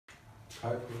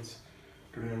Hi friends,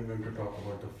 today I'm going to talk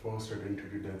about the first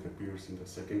identity that appears in the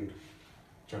second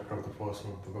chapter of the first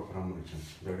notebook of Ramanujan.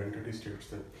 The identity states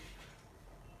that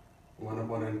 1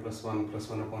 upon n plus 1 plus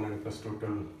 1 upon n plus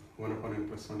total 1 upon n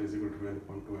plus 1 is equal to n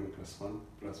upon 2n plus 1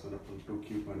 plus 1 upon 2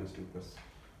 cube minus 2 plus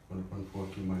 1 upon 4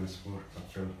 cube minus 4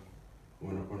 up till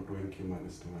 1 upon 2n cube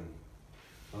minus 2n.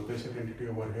 Now this identity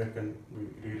over here can be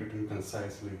rewritten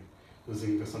concisely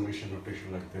using the summation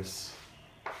notation like this.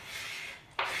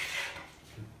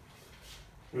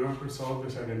 In order to solve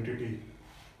this identity,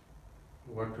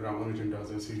 what Ramanujan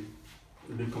does is he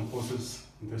decomposes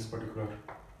this particular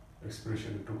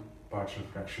expression into partial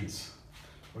fractions.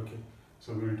 Okay,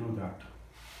 so we'll do that.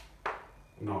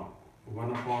 Now,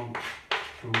 1 upon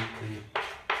 2k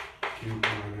cube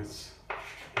minus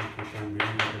 2k can be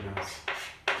rewritten as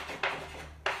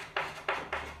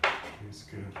k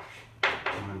square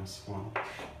minus 1,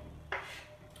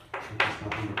 which is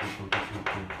nothing but equal to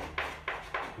 2k.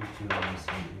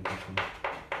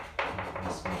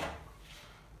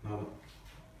 Now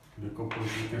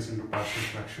decomposing this into partial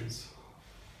fractions.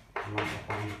 1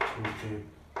 upon 2k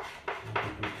into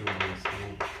 2k minus 1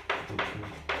 2k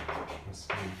plus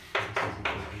 1. This is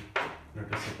equal to, let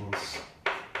us suppose,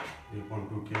 a upon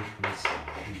 2k plus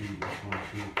b upon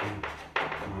 2k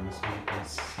minus 1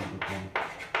 plus c upon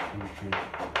 2k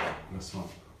plus 1.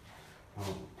 Now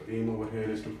the aim over here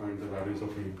is to find the values of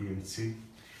a, b and c.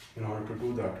 In order to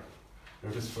do that,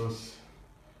 let us first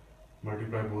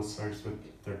multiply both sides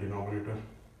with the denominator.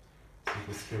 So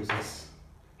this gives us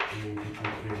a into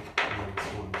 2k minus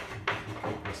 1 into 2k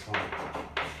plus 1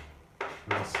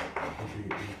 plus b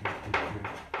into 2k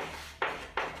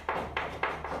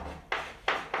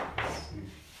plus c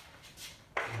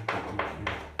into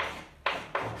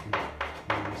 2k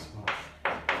minus 1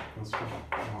 plus 1.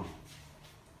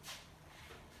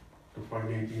 To find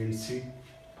a, b and c,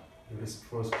 let us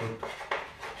first put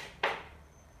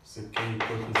say k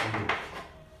equal to 0.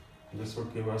 This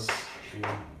would give us a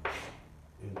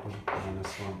into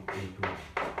minus 1 into 1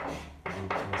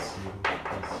 plus 0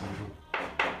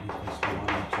 equals to 1,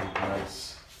 which implies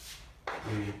a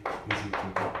is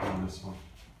equal to minus 1.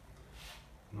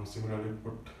 Now similarly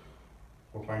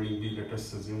for finding b, let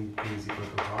us assume k is equal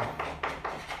to half.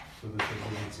 So this will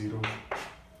be 0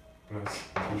 plus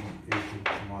b into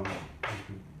 1 into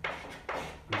 2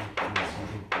 plus 0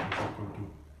 is equal to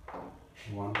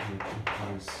 1, which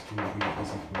implies 2b is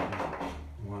equal to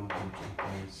 1, which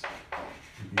implies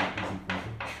b is equal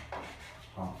to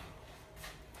half.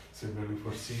 Similarly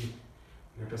for c,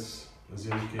 let us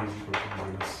assume k is equal to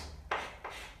minus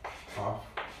half.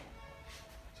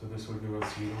 So this will give us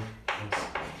 0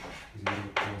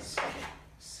 plus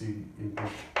c into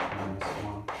minus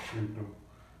 1 into,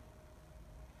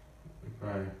 if I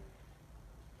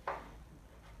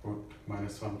put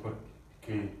minus 1 for k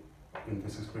in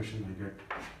this expression, I get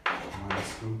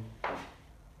minus 2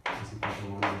 is equal to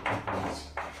 1, which implies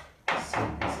c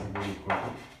is again equal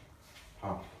to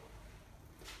half.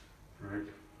 Right?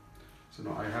 So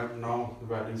now I have now the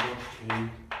values of a,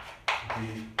 b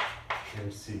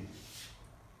and c,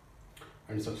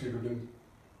 and substituting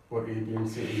for a, b and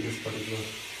c in this particular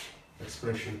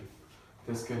expression,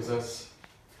 this gives us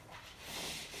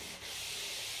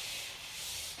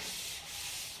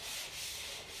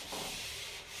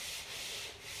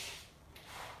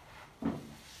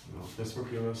this would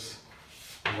give us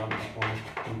 1 upon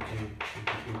 2k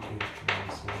into 2k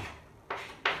minus 1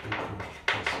 into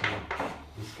plus 1.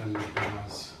 This can be written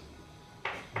as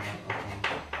 1 upon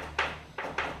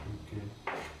 2k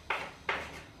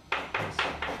plus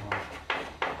 1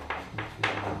 2k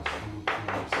minus 2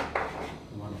 plus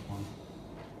 1 upon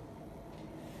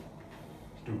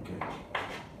 2k.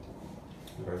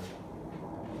 Right.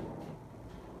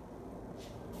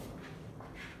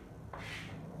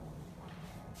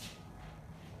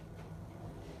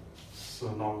 So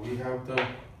now we have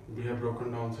broken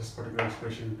down this particular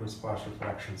expression into its partial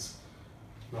fractions.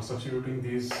 Now substituting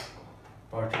these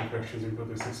partial fractions into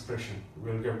this expression,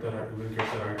 we'll get the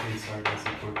right hand side as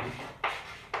equal to,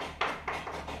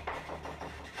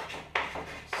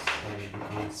 so it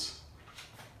becomes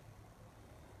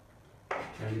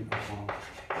n upon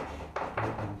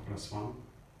 2n plus 1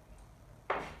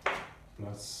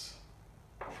 plus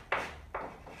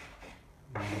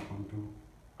 1 upon 2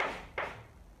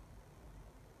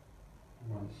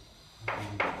 1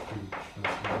 upon 2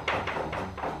 plus 1 upon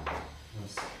 1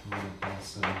 plus 1 upon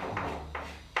 7 1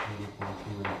 upon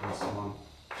 2n plus 1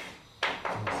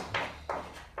 plus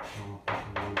 1 upon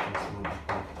 1 plus 1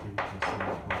 upon 3 plus 1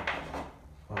 upon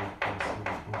 5 plus 1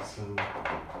 upon 7 1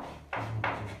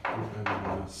 upon 2n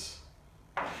minus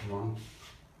 1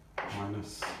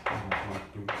 minus 1 upon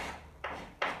 2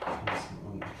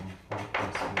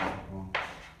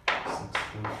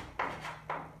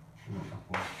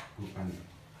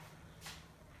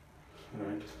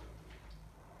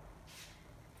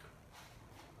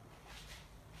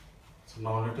 So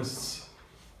now let us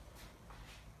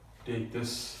take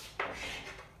this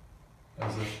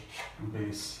as a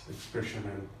base expression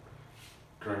and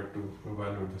try to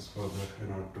evaluate this further in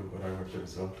order to arrive at the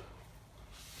result.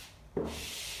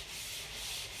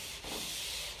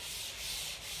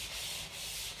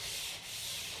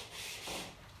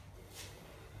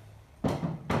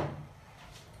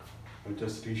 I'll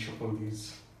just reshuffle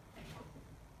these.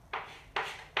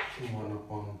 1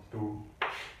 upon 2,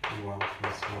 1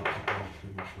 plus 1 upon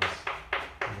 3 plus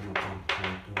 1 upon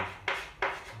 2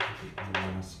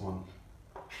 minus 1,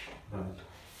 right,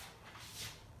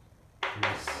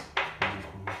 plus 1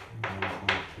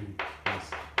 upon 3 plus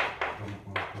 1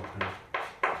 upon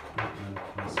 2n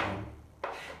plus 1.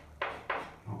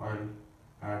 Now I'll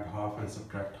add half and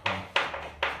subtract half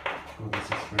to this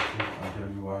expression. I'll tell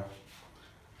you why.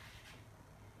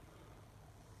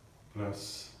 Plus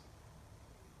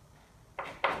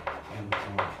n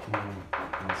upon 2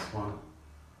 plus 1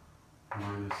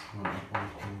 minus 1 upon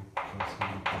 2 plus 1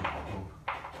 upon 4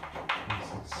 plus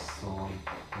 6, so on, 1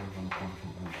 upon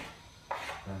 2n.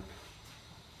 Right.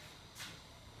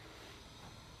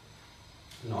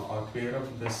 Now I'll pair up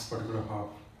this particular half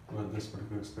with this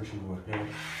particular expression over here.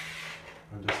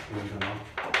 I'll just clear them out.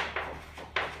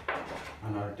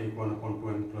 And I'll take 1 upon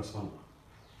 2n plus 1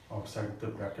 outside the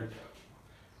bracket.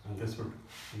 And this would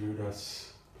lead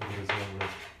us to the result of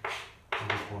 1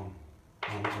 upon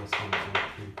 1 plus 1 upon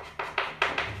 3,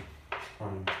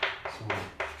 5, so on,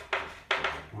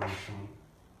 minus 1,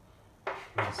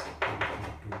 plus 1 upon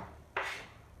 2,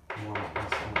 1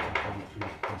 plus 1 upon 3,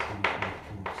 plus 1 upon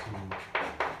 2, so on,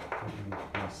 2n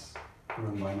plus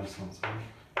 2n minus 1, so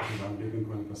because I'm taking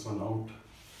 2n plus 1 out,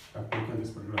 I've taken this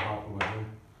particular half over here,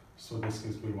 so this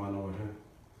gives me 1 over here,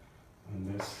 and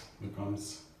this becomes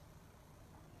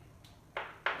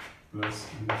plus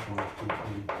n upon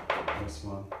 2n plus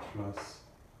 1 plus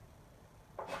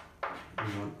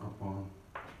 1 upon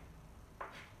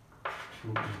 2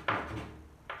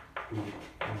 into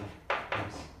 2n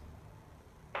plus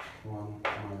 1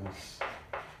 minus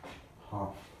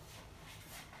half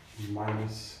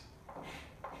minus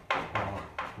half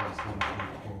plus 1 upon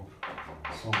 4,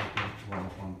 so on to 1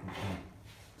 upon 2n.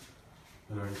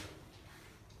 Right.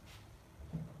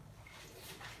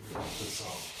 Work this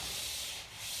out.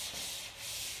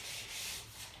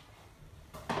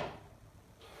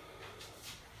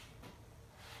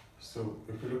 So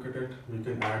if you look at it, we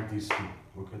can add these two.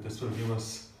 Okay, this will give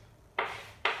us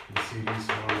the series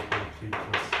 1 upon 3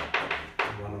 plus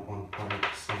 1 upon 5,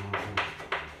 so on to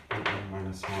 2n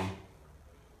minus 1.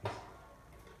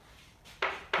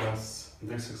 Plus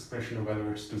this expression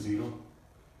evaluates to 0.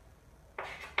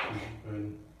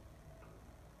 And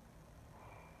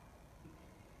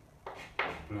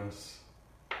plus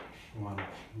 1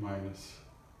 minus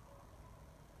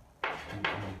 2n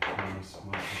minus 1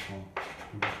 upon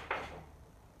 2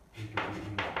 into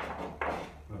 2n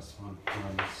plus 1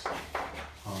 minus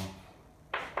half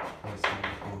plus 1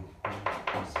 upon 4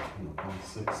 plus 1 upon 6,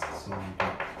 so on to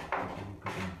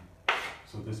 2n.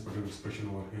 So this particular expression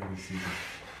over here is 0.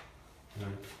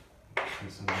 Right?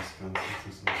 This and this cancels,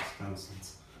 this and this cancels.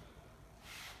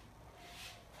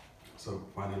 So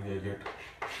finally I get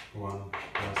 1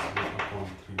 plus 1 upon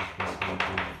 3 plus 1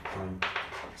 upon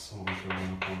 5, so on to 1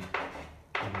 upon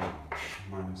 2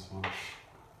 minus 1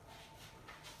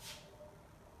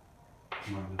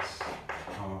 minus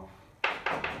half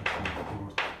plus 1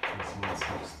 fourth plus 1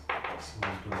 sixth, so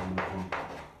on to 1 upon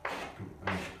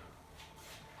 2n.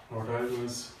 What I'll do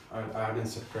is I'll add and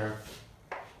subtract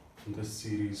this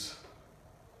series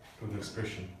to the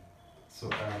expression. So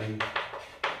adding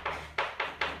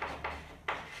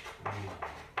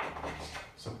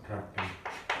subtracting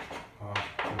half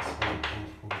plus 1 upon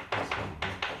 4 plus 1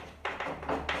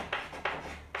 upon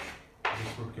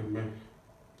this would give me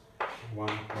 1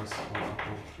 plus 1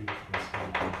 upon 3 plus 1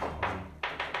 upon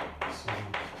 5, so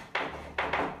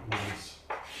minus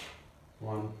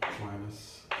 1 minus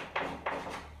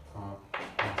half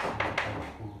plus 1 upon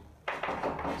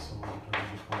 4, so on to 1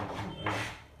 upon 2n.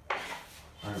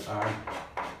 I'll add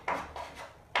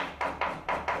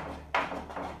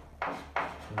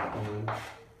 2n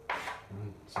and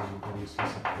simultaneously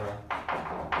subtract,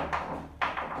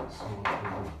 so on to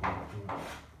 1 upon 2.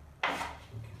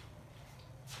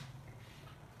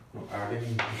 Now adding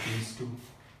these two,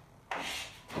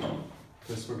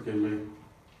 this would give me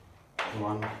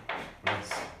 1 plus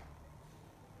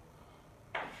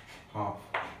half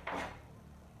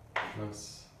plus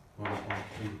 1 upon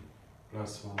 3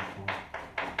 plus 1 upon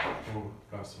 4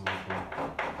 plus 1 upon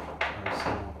 5,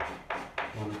 so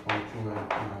 1 upon 2n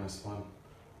minus 1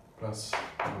 plus 1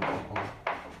 upon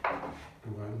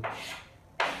 2n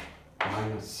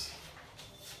minus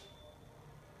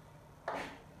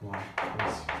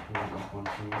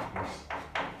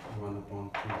upon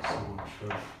 3, so on,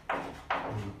 12,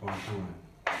 1 upon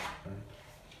 9, right?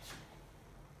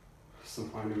 So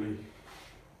finally,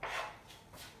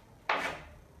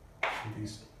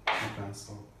 these two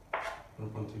cancel, 1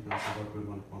 upon 3 cancel out with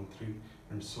 1 upon 3,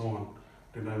 and so on,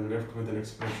 till I'm left with an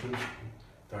expression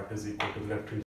that is equal to left hand